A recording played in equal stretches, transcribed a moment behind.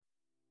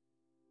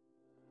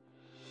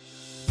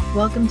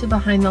Welcome to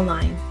Behind the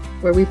Line,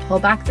 where we pull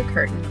back the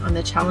curtain on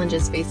the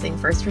challenges facing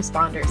first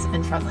responders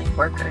and frontline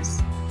workers.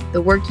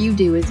 The work you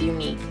do is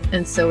unique,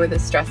 and so are the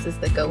stresses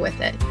that go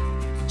with it.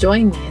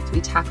 Join me as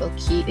we tackle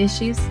key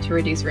issues to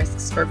reduce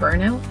risks for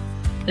burnout,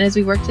 and as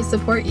we work to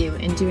support you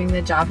in doing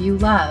the job you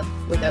love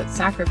without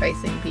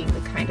sacrificing being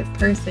the kind of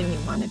person you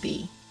want to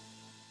be.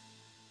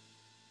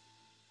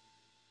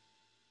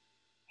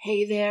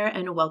 Hey there,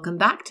 and welcome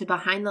back to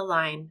Behind the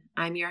Line.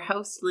 I'm your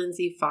host,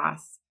 Lindsay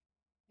Foss.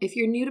 If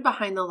you're new to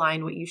Behind the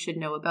Line, what you should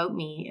know about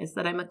me is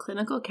that I'm a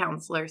clinical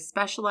counselor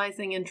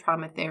specializing in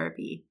trauma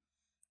therapy.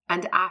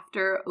 And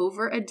after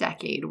over a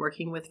decade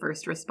working with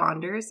first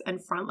responders and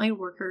frontline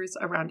workers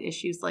around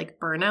issues like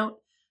burnout,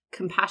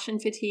 compassion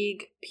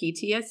fatigue,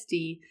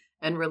 PTSD,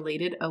 and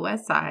related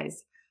OSIs,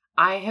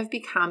 I have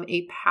become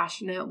a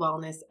passionate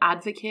wellness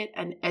advocate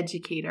and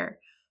educator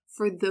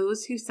for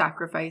those who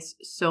sacrifice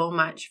so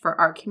much for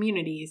our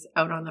communities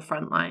out on the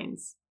front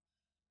lines.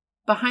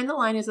 Behind the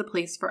Line is a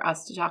place for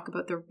us to talk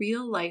about the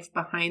real life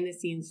behind the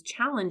scenes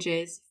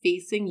challenges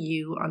facing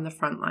you on the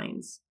front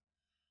lines.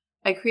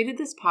 I created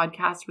this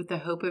podcast with the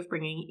hope of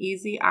bringing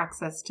easy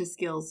access to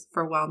skills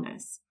for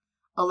wellness,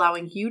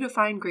 allowing you to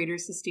find greater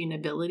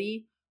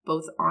sustainability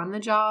both on the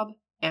job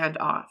and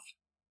off.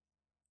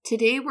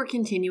 Today we're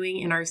continuing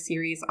in our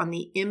series on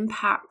the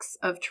impacts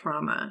of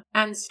trauma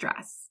and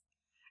stress.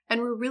 And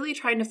we're really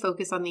trying to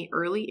focus on the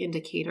early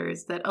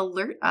indicators that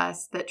alert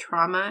us that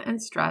trauma and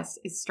stress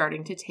is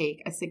starting to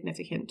take a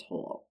significant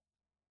toll.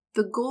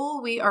 The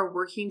goal we are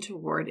working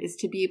toward is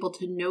to be able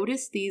to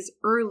notice these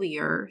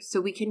earlier so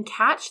we can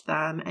catch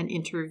them and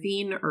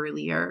intervene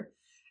earlier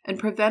and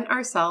prevent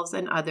ourselves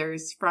and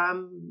others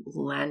from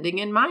landing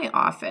in my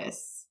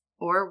office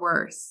or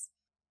worse.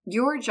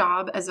 Your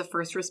job as a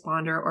first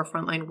responder or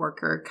frontline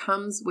worker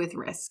comes with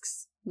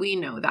risks. We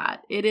know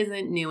that. It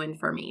isn't new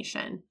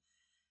information.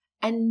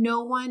 And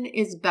no one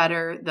is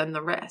better than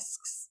the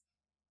risks.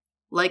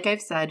 Like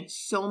I've said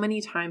so many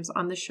times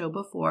on the show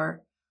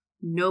before,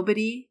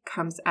 nobody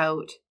comes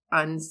out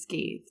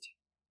unscathed.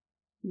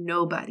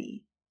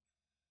 Nobody.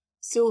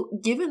 So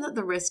given that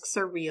the risks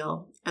are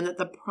real and that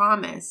the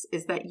promise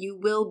is that you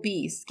will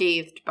be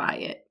scathed by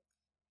it,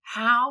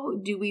 how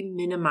do we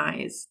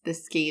minimize the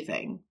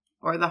scathing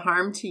or the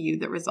harm to you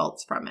that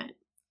results from it?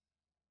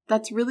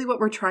 That's really what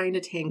we're trying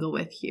to tangle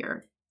with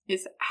here.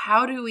 Is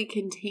how do we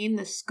contain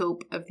the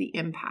scope of the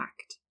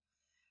impact?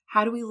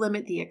 How do we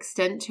limit the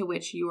extent to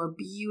which your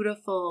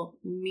beautiful,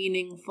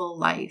 meaningful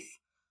life,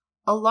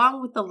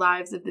 along with the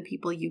lives of the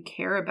people you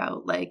care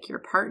about, like your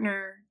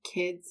partner,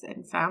 kids,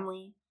 and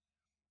family,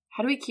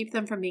 how do we keep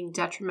them from being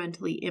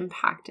detrimentally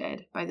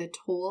impacted by the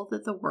toll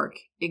that the work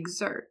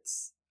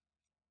exerts?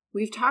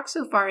 We've talked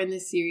so far in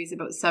this series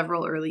about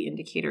several early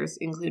indicators,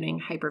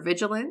 including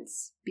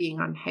hypervigilance, being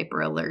on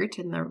hyper alert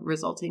and the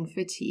resulting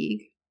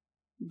fatigue,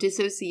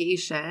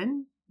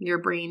 dissociation, your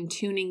brain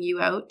tuning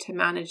you out to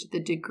manage the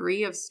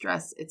degree of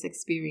stress it's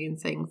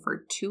experiencing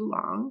for too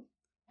long,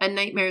 and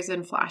nightmares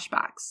and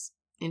flashbacks,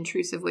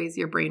 intrusive ways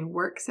your brain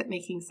works at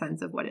making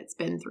sense of what it's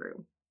been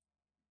through.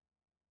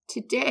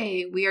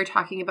 Today, we are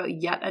talking about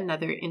yet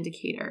another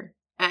indicator,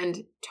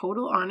 and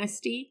total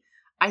honesty,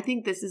 I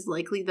think this is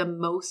likely the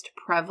most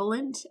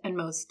prevalent and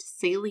most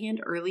salient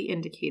early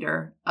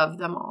indicator of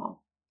them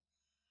all.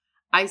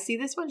 I see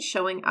this one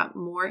showing up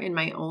more in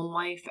my own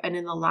life and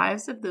in the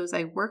lives of those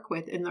I work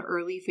with in the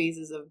early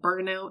phases of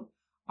burnout,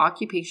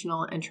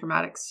 occupational, and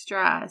traumatic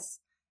stress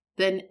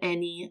than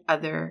any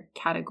other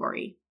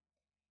category.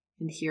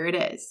 And here it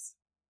is.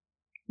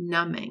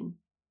 Numbing.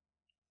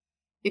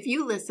 If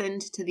you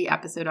listened to the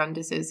episode on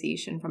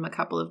dissociation from a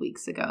couple of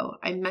weeks ago,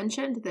 I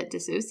mentioned that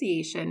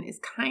dissociation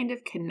is kind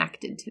of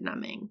connected to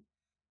numbing.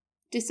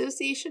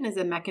 Dissociation is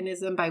a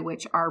mechanism by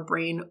which our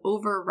brain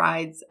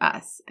overrides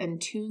us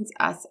and tunes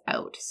us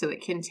out so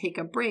it can take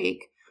a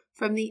break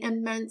from the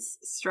immense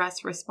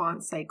stress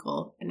response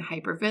cycle and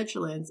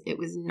hypervigilance it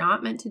was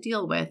not meant to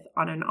deal with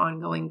on an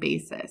ongoing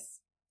basis.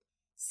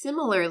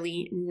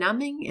 Similarly,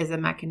 numbing is a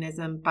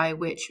mechanism by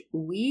which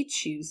we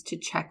choose to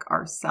check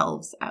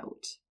ourselves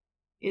out.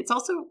 It's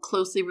also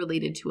closely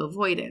related to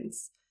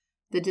avoidance,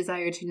 the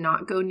desire to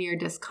not go near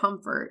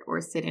discomfort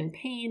or sit in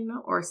pain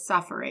or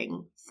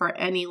suffering for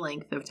any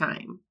length of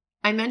time.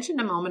 I mentioned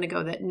a moment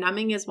ago that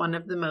numbing is one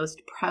of the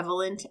most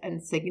prevalent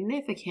and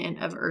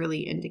significant of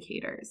early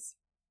indicators.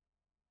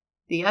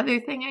 The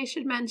other thing I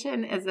should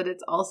mention is that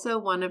it's also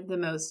one of the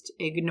most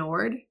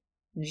ignored,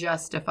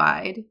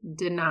 justified,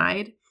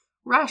 denied,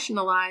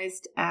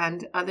 rationalized,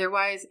 and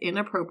otherwise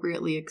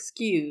inappropriately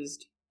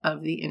excused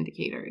of the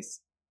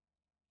indicators.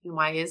 And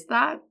why is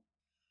that?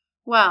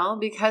 Well,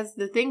 because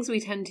the things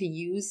we tend to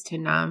use to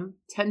numb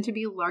tend to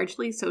be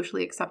largely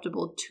socially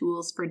acceptable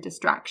tools for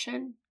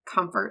distraction,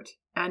 comfort,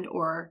 and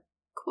or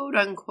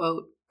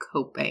quote-unquote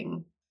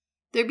coping.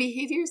 They're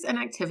behaviors and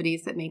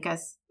activities that make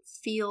us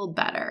feel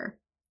better.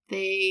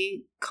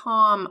 They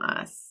calm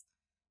us,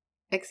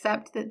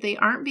 except that they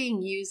aren't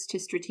being used to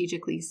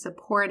strategically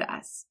support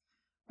us.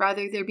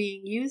 Rather, they're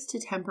being used to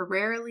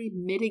temporarily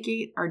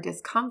mitigate our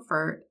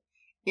discomfort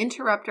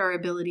interrupt our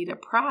ability to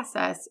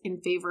process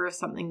in favor of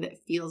something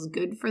that feels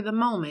good for the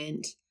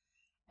moment,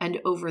 and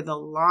over the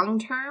long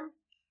term,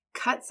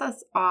 cuts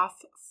us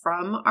off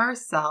from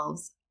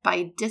ourselves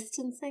by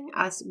distancing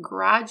us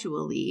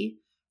gradually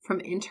from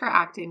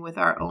interacting with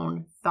our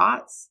own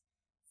thoughts,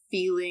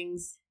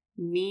 feelings,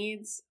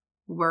 needs,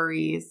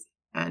 worries,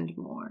 and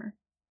more.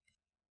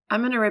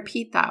 I'm going to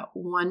repeat that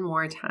one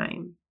more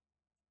time.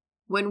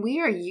 When we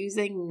are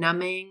using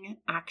numbing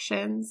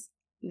actions,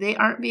 they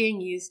aren't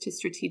being used to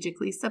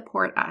strategically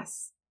support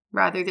us.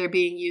 Rather, they're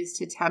being used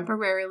to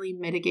temporarily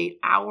mitigate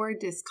our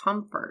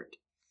discomfort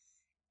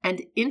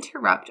and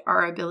interrupt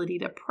our ability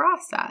to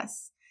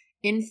process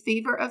in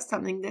favor of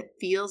something that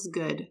feels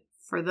good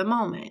for the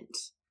moment.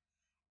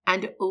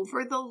 And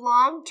over the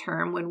long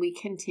term, when we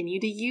continue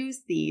to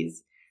use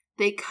these,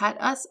 they cut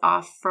us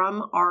off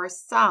from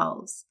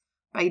ourselves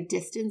by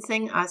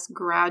distancing us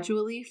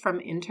gradually from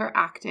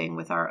interacting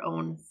with our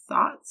own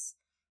thoughts,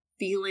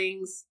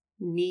 feelings,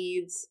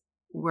 needs,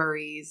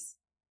 worries,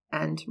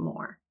 and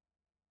more.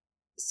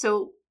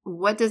 So,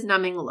 what does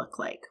numbing look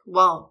like?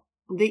 Well,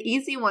 the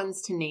easy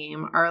ones to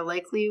name are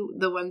likely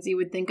the ones you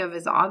would think of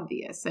as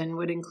obvious and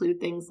would include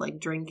things like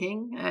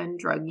drinking and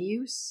drug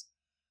use.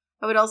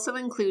 It would also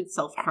include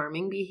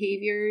self-harming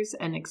behaviors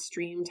and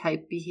extreme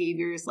type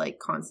behaviors like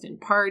constant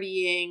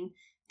partying,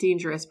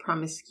 dangerous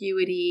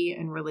promiscuity,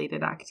 and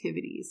related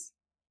activities.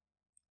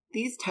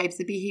 These types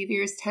of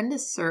behaviors tend to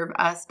serve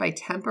us by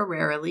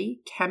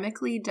temporarily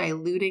chemically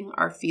diluting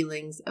our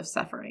feelings of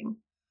suffering,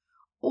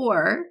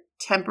 or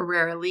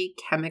temporarily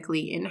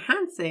chemically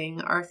enhancing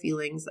our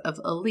feelings of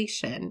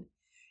elation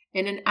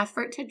in an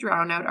effort to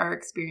drown out our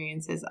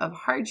experiences of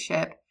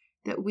hardship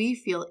that we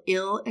feel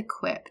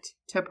ill-equipped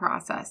to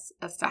process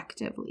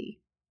effectively.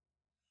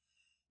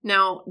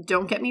 Now,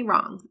 don't get me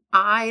wrong.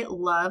 I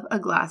love a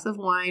glass of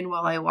wine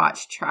while I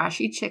watch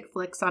trashy chick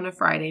flicks on a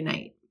Friday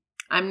night.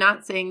 I'm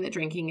not saying that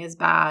drinking is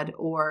bad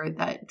or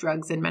that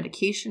drugs and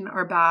medication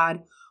are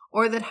bad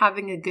or that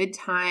having a good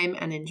time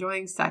and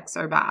enjoying sex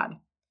are bad.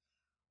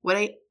 What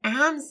I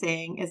am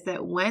saying is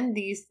that when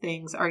these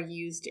things are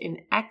used in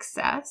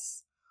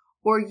excess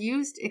or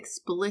used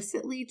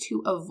explicitly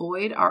to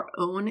avoid our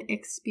own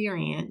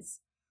experience,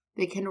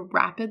 they can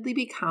rapidly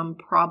become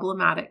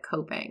problematic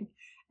coping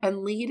and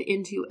lead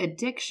into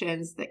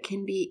addictions that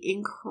can be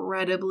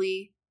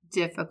incredibly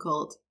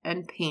difficult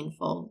and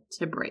painful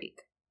to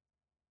break.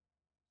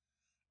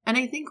 And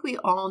I think we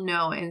all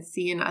know and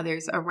see in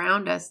others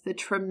around us the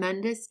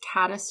tremendous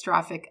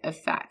catastrophic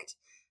effect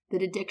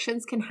that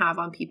addictions can have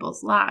on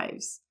people's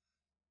lives.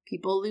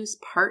 People lose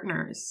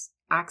partners,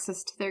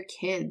 access to their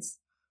kids,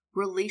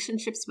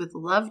 relationships with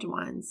loved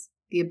ones,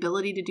 the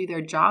ability to do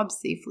their jobs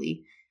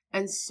safely,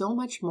 and so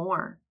much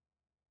more.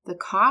 The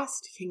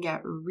cost can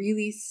get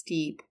really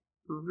steep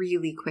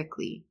really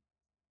quickly.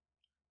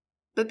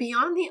 But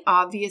beyond the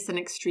obvious and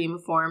extreme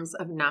forms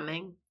of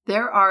numbing,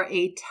 there are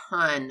a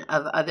ton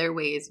of other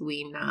ways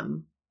we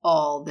numb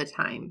all the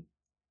time.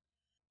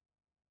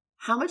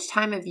 How much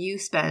time have you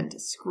spent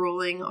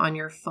scrolling on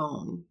your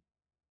phone?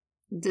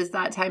 Does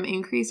that time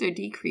increase or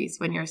decrease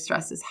when your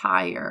stress is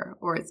higher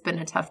or it's been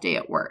a tough day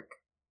at work?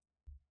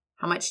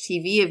 How much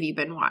TV have you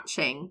been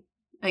watching?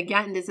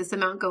 Again, does this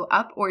amount go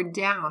up or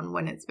down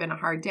when it's been a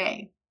hard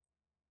day?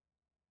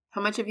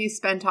 How much have you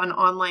spent on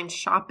online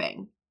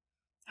shopping?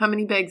 How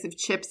many bags of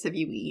chips have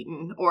you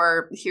eaten?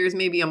 Or here's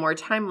maybe a more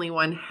timely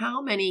one.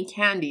 How many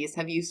candies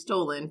have you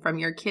stolen from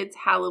your kids'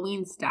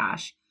 Halloween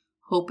stash,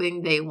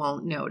 hoping they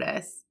won't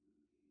notice?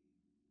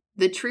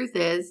 The truth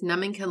is,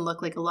 numbing can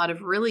look like a lot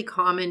of really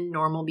common,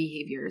 normal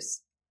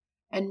behaviors.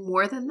 And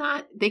more than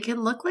that, they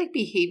can look like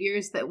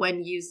behaviors that,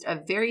 when used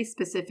a very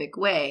specific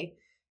way,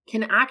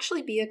 can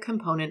actually be a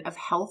component of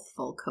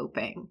healthful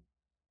coping.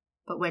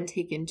 But when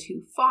taken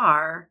too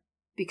far,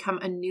 become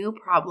a new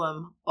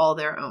problem all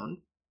their own.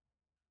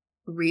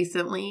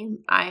 Recently,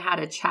 I had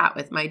a chat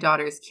with my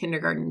daughter's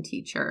kindergarten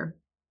teacher.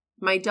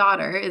 My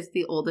daughter is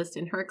the oldest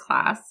in her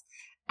class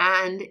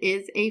and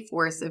is a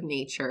force of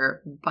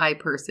nature by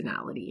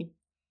personality.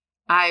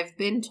 I've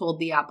been told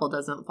the apple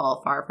doesn't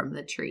fall far from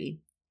the tree.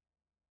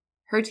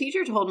 Her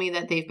teacher told me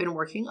that they've been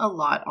working a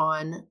lot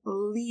on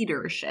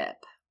leadership.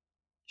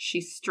 She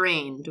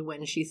strained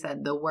when she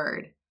said the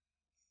word.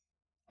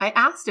 I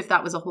asked if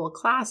that was a whole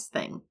class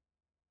thing.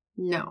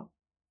 No,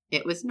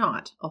 it was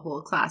not a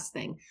whole class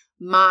thing.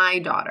 My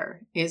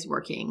daughter is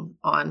working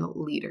on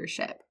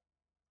leadership.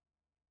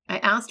 I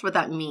asked what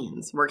that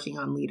means, working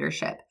on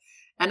leadership,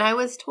 and I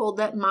was told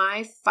that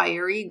my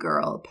fiery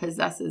girl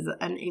possesses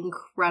an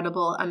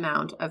incredible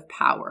amount of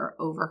power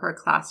over her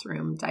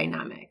classroom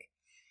dynamic,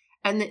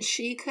 and that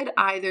she could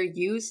either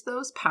use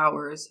those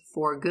powers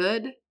for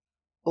good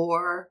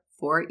or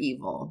for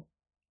evil.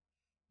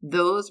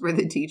 Those were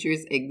the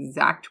teacher's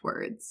exact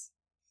words.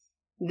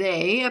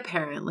 They,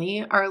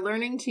 apparently, are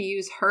learning to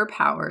use her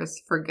powers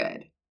for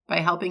good by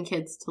helping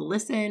kids to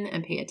listen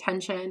and pay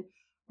attention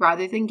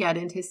rather than get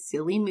into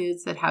silly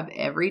moods that have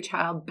every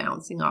child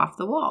bouncing off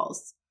the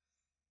walls.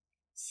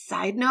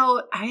 Side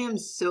note, I am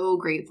so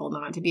grateful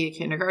not to be a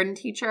kindergarten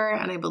teacher,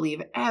 and I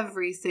believe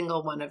every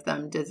single one of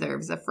them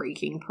deserves a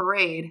freaking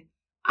parade.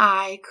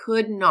 I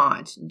could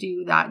not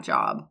do that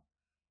job.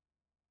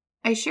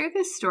 I share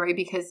this story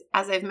because,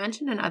 as I've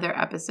mentioned in other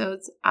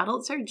episodes,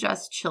 adults are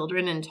just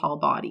children in tall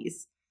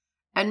bodies.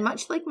 And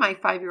much like my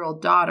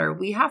 5-year-old daughter,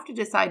 we have to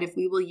decide if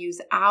we will use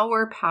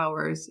our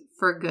powers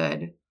for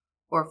good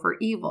or for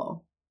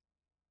evil.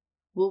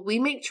 Will we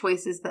make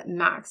choices that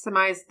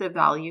maximize the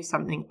value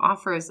something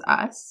offers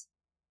us?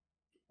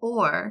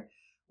 Or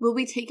will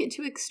we take it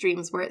to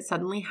extremes where it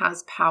suddenly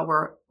has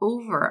power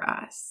over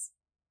us?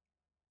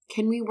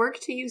 Can we work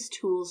to use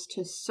tools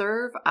to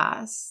serve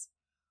us,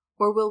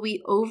 or will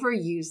we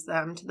overuse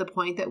them to the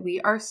point that we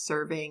are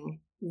serving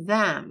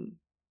them?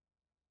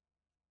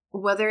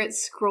 Whether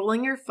it's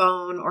scrolling your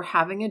phone or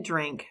having a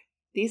drink,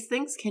 these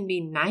things can be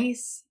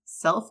nice,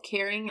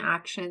 self-caring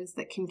actions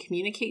that can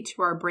communicate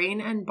to our brain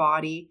and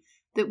body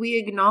that we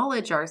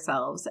acknowledge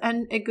ourselves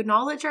and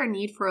acknowledge our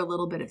need for a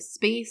little bit of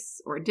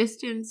space or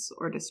distance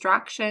or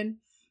distraction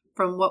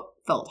from what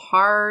felt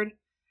hard,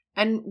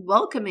 and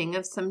welcoming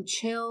of some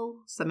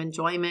chill, some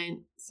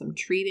enjoyment, some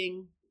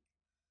treating.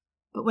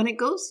 But when it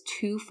goes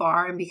too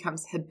far and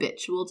becomes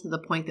habitual to the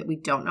point that we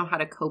don't know how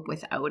to cope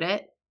without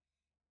it,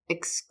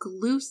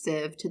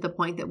 exclusive to the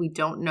point that we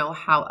don't know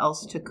how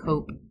else to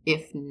cope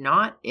if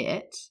not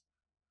it,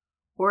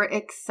 or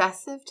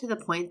excessive to the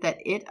point that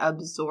it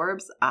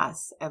absorbs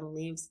us and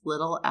leaves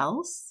little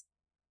else,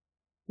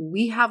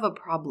 we have a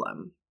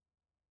problem.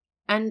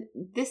 And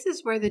this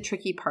is where the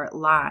tricky part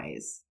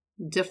lies,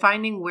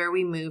 defining where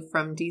we move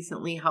from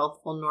decently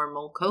healthful,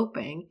 normal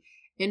coping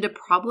into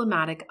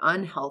problematic,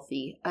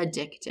 unhealthy,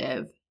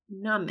 addictive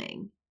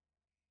numbing.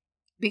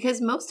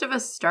 Because most of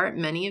us start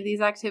many of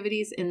these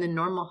activities in the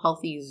normal,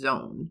 healthy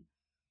zone.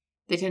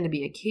 They tend to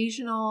be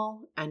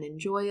occasional and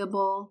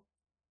enjoyable,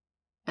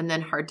 and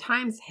then hard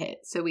times hit,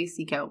 so we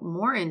seek out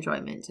more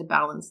enjoyment to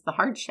balance the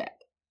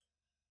hardship.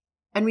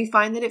 And we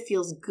find that it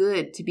feels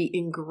good to be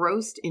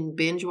engrossed in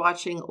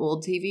binge-watching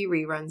old TV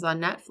reruns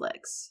on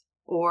Netflix,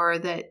 or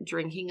that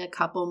drinking a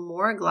couple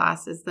more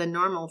glasses than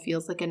normal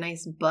feels like a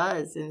nice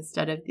buzz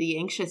instead of the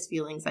anxious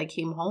feelings I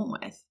came home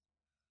with.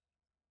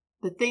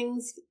 The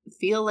things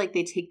feel like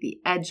they take the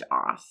edge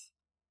off.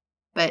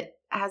 But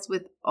as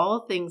with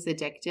all things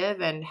addictive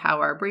and how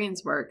our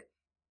brains work,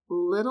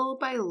 little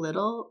by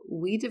little,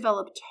 we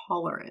develop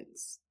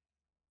tolerance.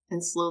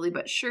 And slowly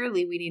but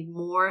surely, we need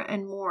more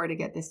and more to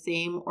get the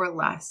same or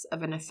less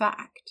of an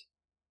effect.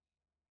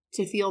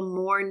 To feel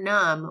more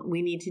numb,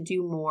 we need to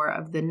do more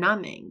of the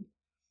numbing.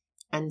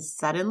 And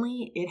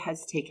suddenly, it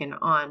has taken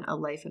on a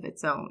life of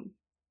its own.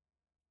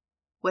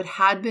 What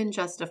had been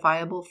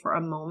justifiable for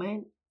a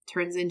moment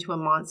turns into a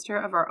monster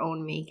of our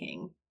own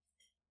making.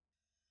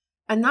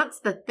 And that's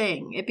the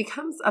thing. It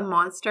becomes a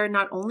monster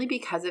not only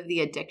because of the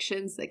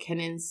addictions that can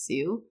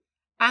ensue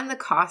and the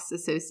costs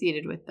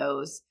associated with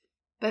those,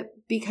 but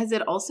because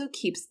it also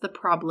keeps the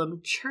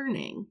problem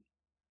churning.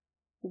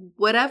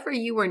 Whatever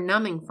you were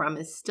numbing from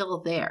is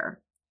still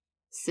there,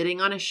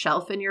 sitting on a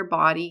shelf in your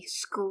body,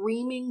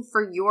 screaming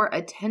for your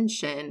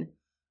attention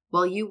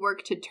while you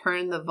work to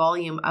turn the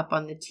volume up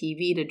on the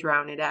TV to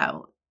drown it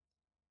out.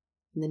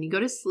 And then you go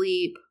to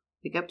sleep,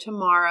 wake up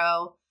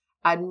tomorrow,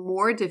 add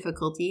more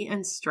difficulty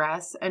and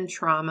stress and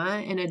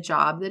trauma in a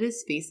job that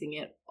is facing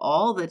it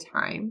all the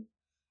time,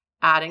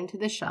 adding to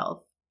the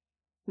shelf,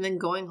 and then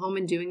going home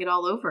and doing it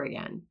all over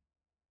again.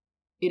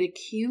 It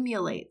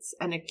accumulates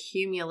and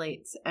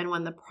accumulates, and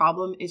when the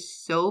problem is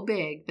so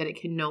big that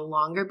it can no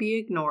longer be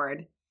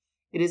ignored,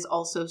 it is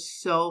also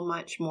so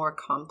much more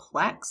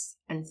complex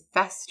and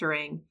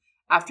festering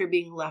after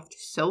being left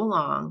so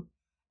long,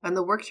 and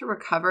the work to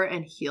recover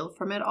and heal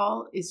from it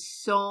all is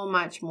so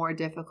much more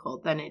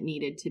difficult than it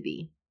needed to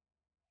be.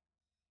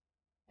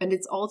 And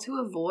it's all to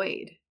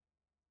avoid,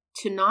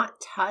 to not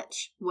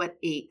touch what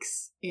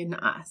aches in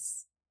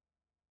us,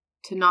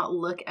 to not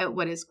look at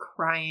what is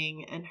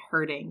crying and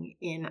hurting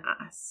in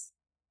us,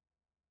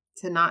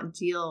 to not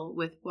deal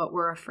with what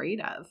we're afraid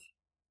of.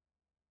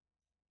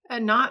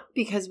 And not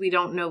because we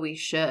don't know we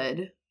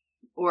should,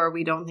 or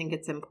we don't think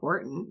it's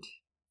important,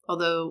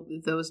 although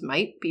those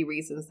might be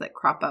reasons that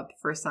crop up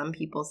for some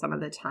people some of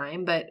the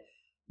time. But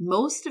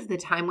most of the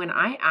time when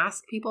I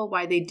ask people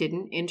why they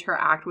didn't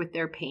interact with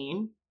their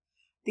pain,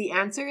 the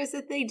answer is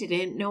that they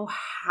didn't know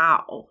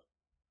how.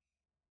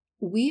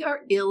 We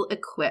are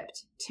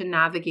ill-equipped to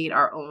navigate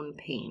our own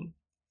pain.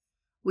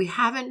 We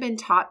haven't been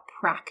taught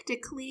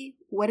practically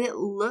what it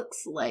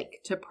looks like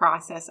to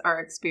process our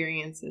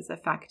experiences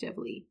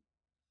effectively.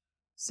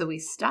 So we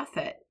stuff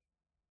it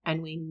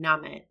and we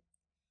numb it.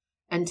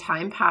 And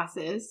time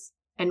passes,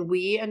 and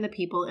we and the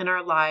people in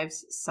our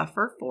lives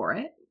suffer for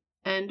it,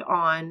 and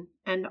on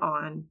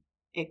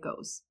it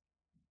goes.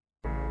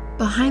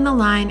 Behind the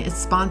Line is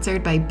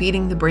sponsored by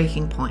Beating the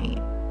Breaking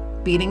Point.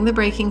 Beating the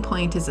Breaking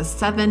Point is a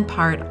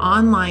 7-part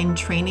online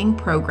training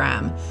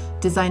program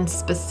designed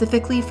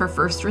specifically for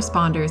first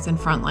responders and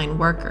frontline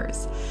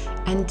workers,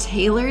 and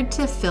tailored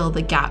to fill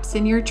the gaps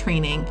in your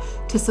training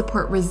to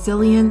support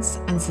resilience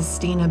and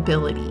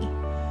sustainability.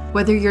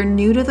 Whether you're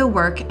new to the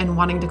work and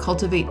wanting to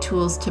cultivate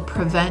tools to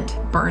prevent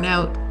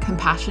burnout,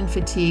 compassion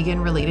fatigue,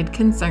 and related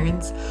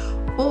concerns,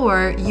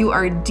 or you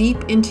are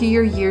deep into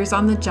your years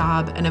on the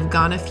job and have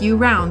gone a few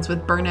rounds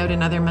with burnout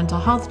and other mental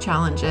health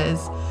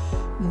challenges,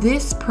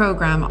 this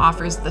program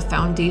offers the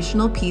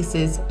foundational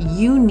pieces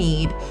you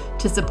need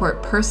to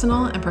support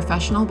personal and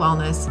professional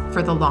wellness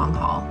for the long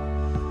haul.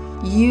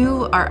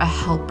 You are a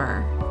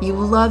helper. You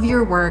love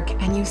your work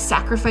and you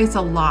sacrifice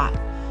a lot.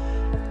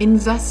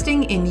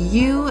 Investing in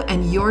you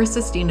and your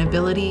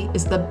sustainability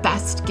is the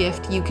best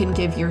gift you can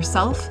give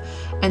yourself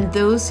and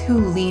those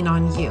who lean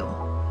on you.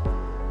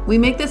 We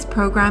make this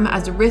program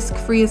as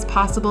risk-free as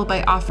possible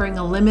by offering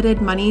a limited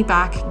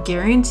money-back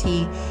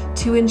guarantee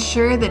to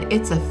ensure that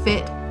it's a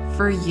fit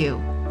for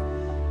you.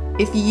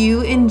 If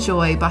you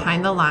enjoy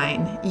Behind the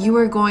Line, you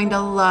are going to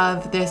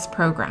love this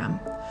program.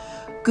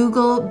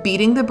 Google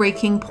Beating the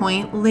Breaking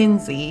Point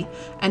Lindsay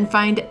and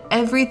find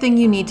everything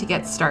you need to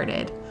get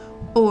started,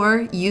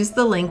 or use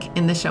the link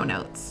in the show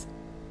notes.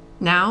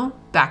 Now,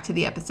 back to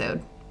the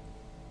episode.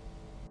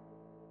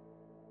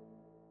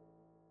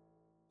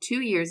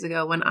 2 years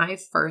ago, when I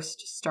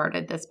first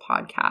started this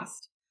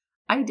podcast,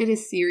 I did a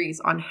series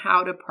on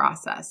how to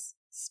process,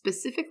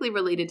 specifically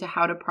related to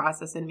how to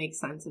process and make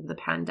sense of the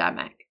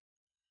pandemic.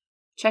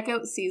 Check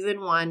out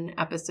season 1,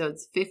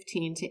 episodes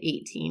 15 to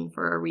 18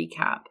 for a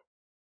recap.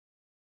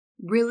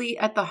 Really,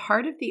 at the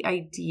heart of the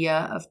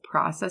idea of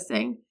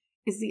processing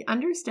is the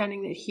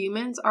understanding that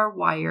humans are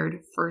wired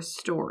for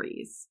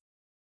stories.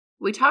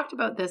 We talked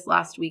about this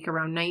last week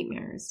around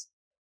nightmares.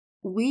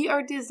 We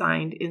are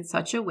designed in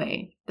such a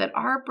way that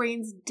our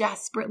brains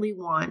desperately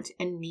want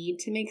and need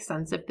to make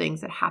sense of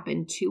things that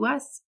happen to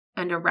us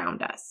and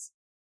around us.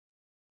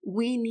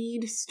 We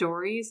need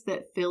stories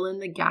that fill in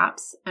the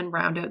gaps and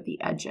round out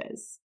the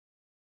edges.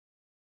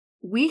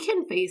 We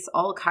can face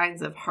all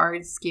kinds of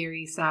hard,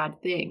 scary,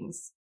 sad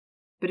things.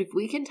 But if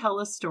we can tell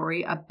a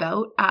story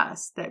about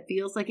us that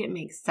feels like it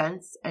makes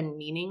sense and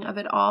meaning of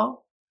it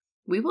all,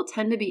 we will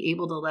tend to be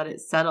able to let it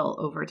settle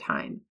over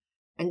time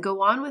and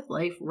go on with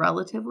life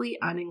relatively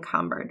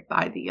unencumbered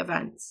by the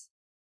events.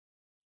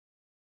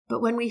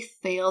 But when we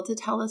fail to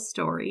tell a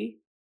story,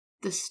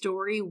 the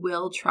story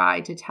will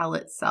try to tell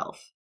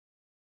itself.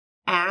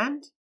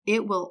 And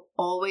it will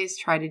always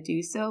try to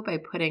do so by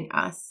putting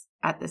us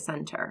at the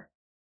center.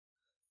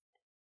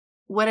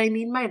 What I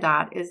mean by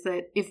that is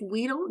that if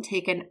we don't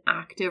take an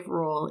active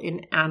role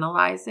in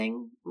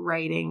analyzing,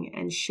 writing,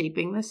 and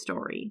shaping the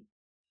story,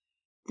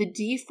 the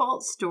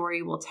default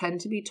story will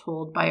tend to be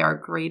told by our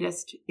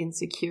greatest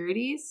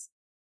insecurities,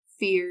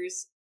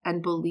 fears,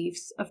 and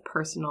beliefs of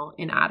personal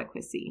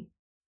inadequacy.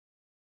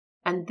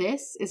 And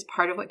this is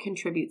part of what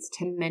contributes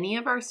to many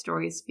of our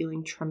stories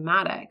feeling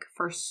traumatic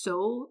for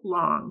so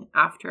long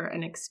after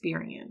an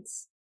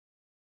experience.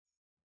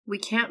 We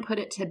can't put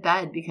it to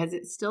bed because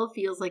it still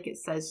feels like it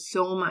says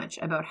so much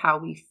about how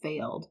we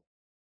failed,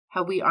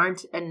 how we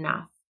aren't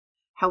enough,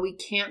 how we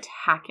can't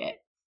hack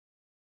it.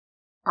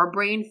 Our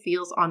brain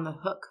feels on the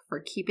hook for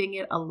keeping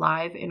it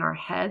alive in our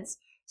heads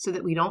so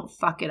that we don't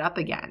fuck it up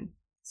again,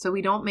 so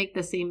we don't make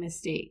the same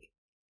mistake,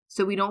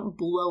 so we don't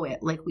blow it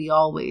like we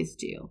always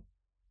do.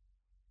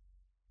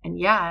 And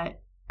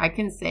yet, I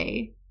can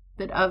say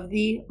that of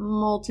the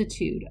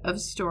multitude of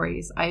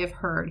stories I have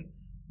heard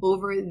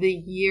over the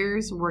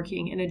years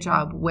working in a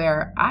job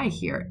where I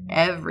hear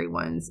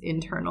everyone's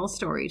internal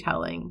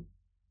storytelling,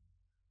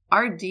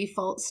 our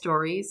default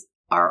stories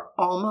are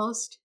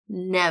almost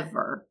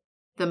never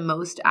the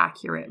most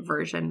accurate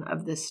version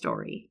of this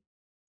story.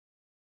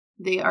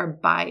 They are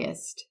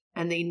biased,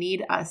 and they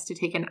need us to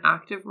take an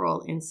active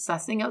role in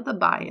sussing out the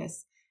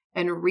bias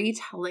and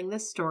retelling the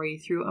story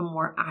through a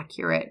more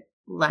accurate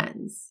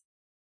lens.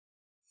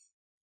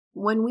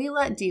 When we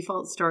let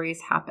default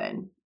stories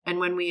happen, and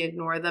when we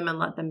ignore them and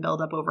let them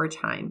build up over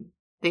time,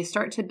 they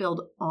start to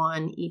build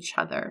on each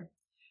other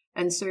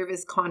and serve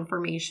as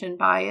confirmation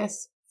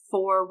bias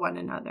for one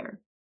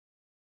another.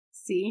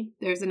 See,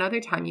 there's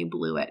another time you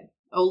blew it.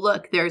 Oh,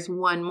 look, there's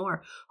one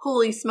more.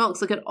 Holy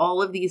smokes, look at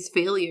all of these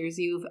failures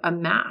you've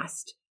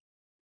amassed.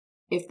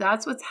 If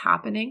that's what's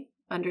happening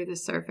under the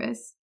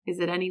surface, is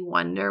it any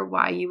wonder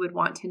why you would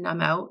want to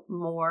numb out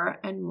more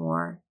and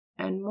more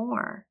and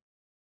more?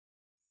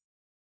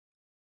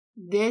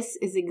 This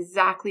is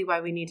exactly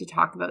why we need to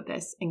talk about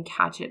this and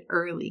catch it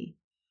early,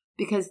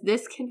 because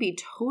this can be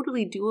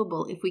totally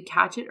doable if we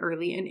catch it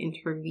early and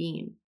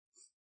intervene.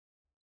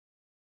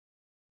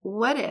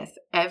 What if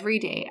every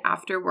day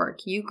after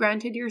work you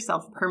granted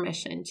yourself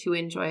permission to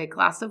enjoy a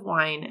glass of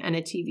wine and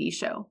a TV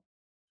show?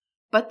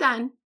 But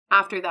then,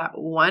 after that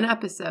one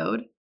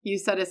episode, you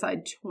set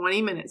aside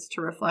 20 minutes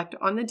to reflect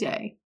on the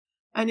day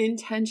and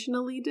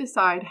intentionally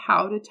decide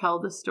how to tell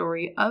the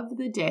story of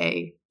the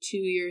day to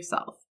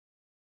yourself.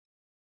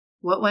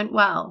 What went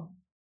well?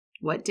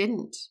 What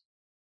didn't?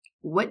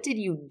 What did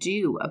you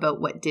do about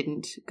what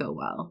didn't go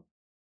well?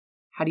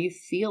 How do you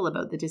feel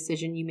about the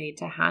decision you made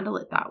to handle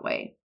it that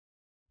way?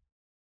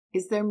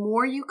 Is there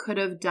more you could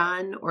have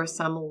done or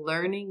some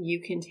learning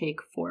you can take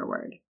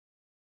forward?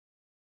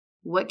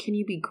 What can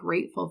you be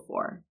grateful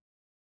for?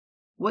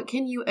 What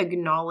can you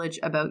acknowledge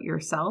about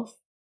yourself,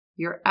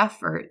 your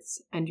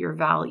efforts, and your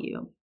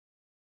value?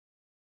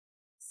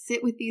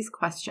 Sit with these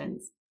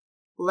questions.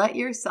 Let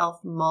yourself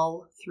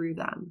mull through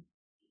them,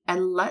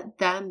 and let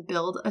them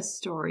build a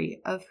story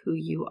of who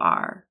you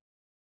are.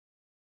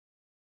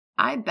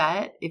 I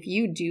bet if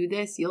you do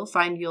this, you'll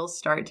find you'll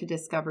start to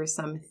discover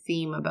some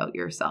theme about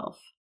yourself.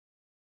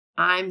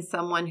 I'm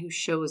someone who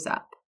shows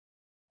up.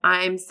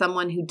 I'm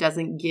someone who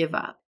doesn't give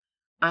up.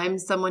 I'm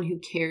someone who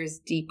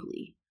cares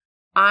deeply.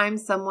 I'm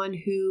someone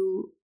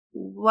who,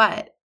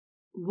 what?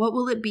 What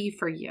will it be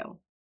for you?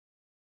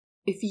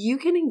 If you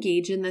can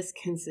engage in this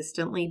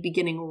consistently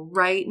beginning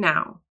right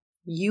now,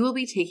 you will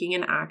be taking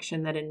an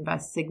action that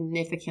invests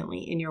significantly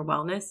in your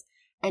wellness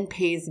and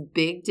pays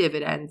big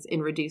dividends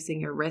in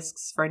reducing your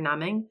risks for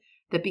numbing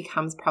that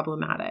becomes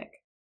problematic.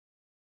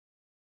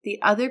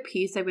 The other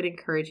piece I would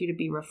encourage you to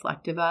be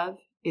reflective of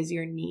is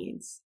your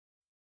needs.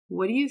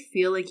 What do you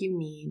feel like you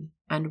need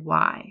and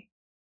why?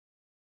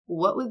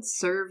 What would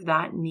serve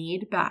that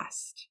need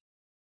best?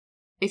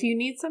 If you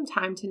need some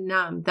time to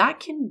numb,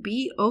 that can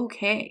be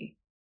okay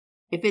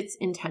if it's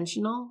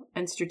intentional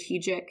and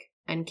strategic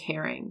and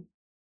caring.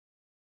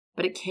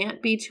 But it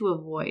can't be to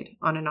avoid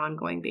on an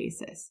ongoing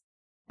basis.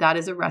 That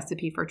is a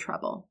recipe for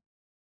trouble.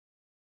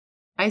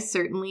 I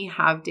certainly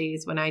have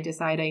days when I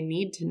decide I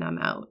need to numb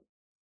out.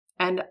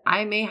 And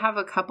I may have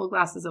a couple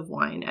glasses of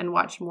wine and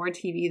watch more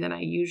TV than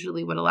I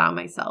usually would allow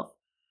myself.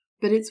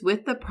 But it's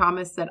with the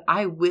promise that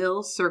I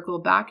will circle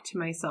back to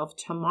myself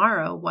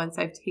tomorrow once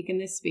I've taken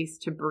this space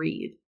to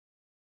breathe.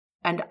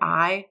 And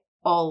I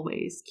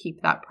always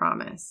keep that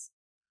promise.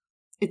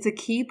 It's a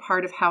key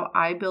part of how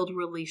I build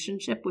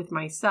relationship with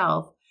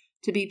myself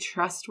to be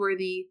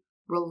trustworthy,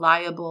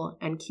 reliable,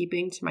 and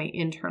keeping to my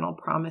internal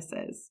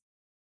promises.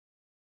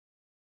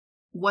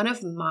 One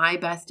of my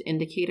best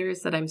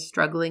indicators that I'm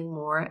struggling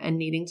more and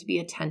needing to be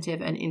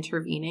attentive and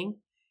intervening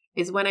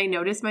is when I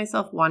notice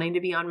myself wanting to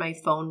be on my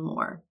phone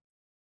more,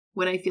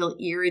 when I feel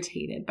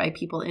irritated by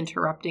people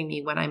interrupting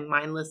me when I'm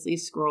mindlessly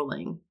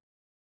scrolling,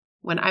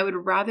 when I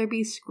would rather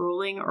be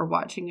scrolling or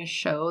watching a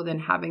show than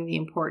having the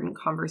important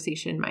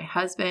conversation my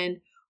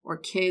husband or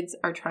kids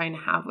are trying to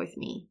have with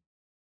me.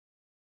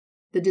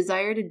 The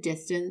desire to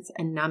distance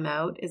and numb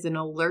out is an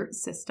alert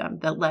system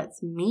that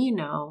lets me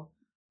know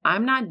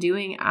I'm not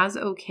doing as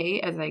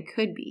okay as I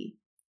could be.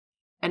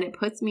 And it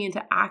puts me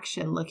into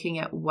action looking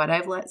at what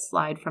I've let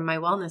slide from my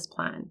wellness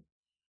plan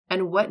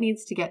and what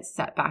needs to get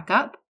set back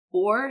up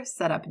or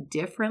set up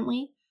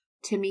differently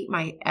to meet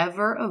my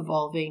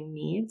ever-evolving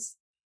needs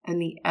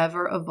and the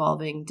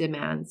ever-evolving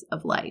demands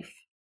of life.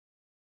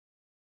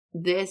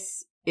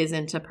 This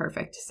isn't a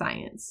perfect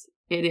science.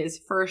 It is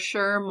for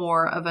sure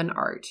more of an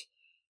art.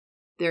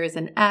 There is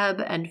an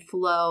ebb and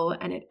flow,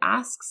 and it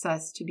asks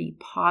us to be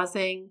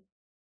pausing,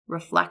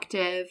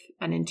 reflective,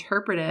 and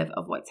interpretive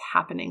of what's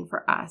happening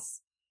for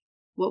us,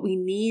 what we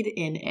need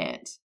in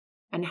it,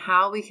 and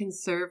how we can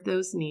serve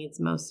those needs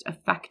most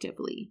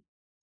effectively.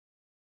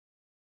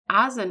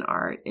 As an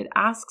art, it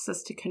asks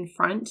us to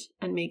confront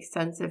and make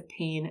sense of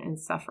pain and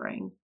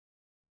suffering.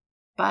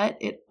 But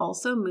it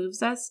also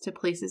moves us to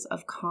places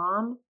of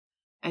calm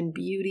and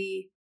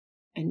beauty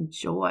and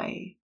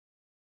joy.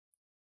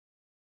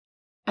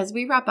 As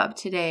we wrap up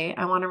today,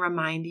 I want to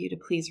remind you to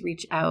please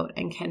reach out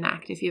and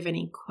connect if you have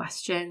any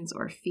questions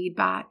or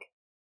feedback.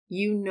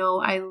 You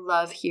know I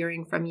love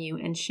hearing from you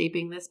and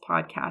shaping this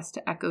podcast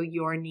to echo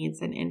your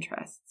needs and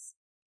interests.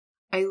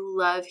 I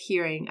love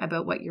hearing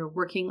about what you're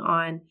working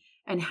on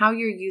and how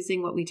you're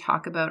using what we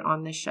talk about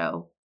on the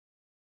show.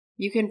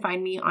 You can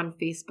find me on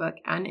Facebook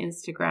and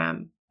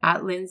Instagram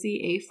at Lindsay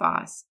A.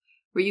 Foss,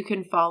 where you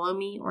can follow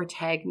me or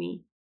tag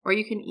me, or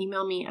you can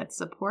email me at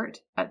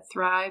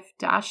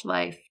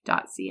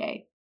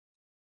support@thrive-life.ca.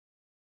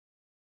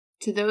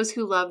 To those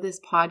who love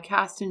this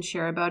podcast and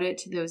share about it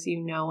to those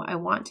you know, I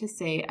want to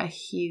say a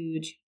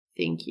huge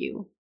thank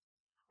you.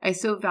 I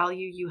so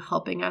value you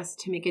helping us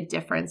to make a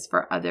difference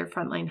for other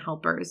frontline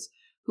helpers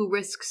who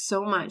risk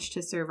so much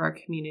to serve our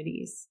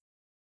communities.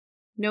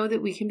 Know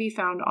that we can be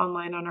found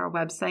online on our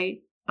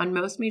website, on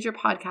most major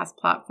podcast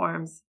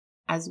platforms,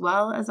 as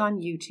well as on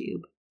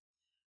YouTube.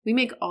 We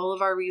make all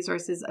of our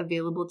resources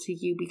available to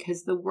you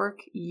because the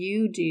work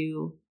you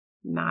do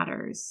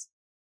matters.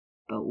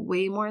 But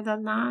way more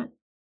than that,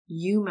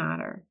 you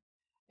matter.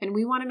 And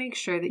we want to make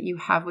sure that you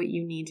have what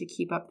you need to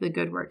keep up the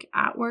good work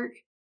at work,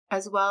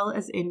 as well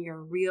as in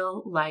your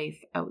real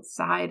life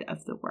outside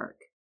of the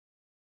work.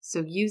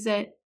 So use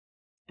it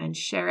and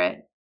share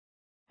it.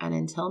 And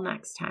until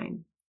next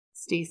time,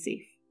 stay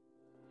safe.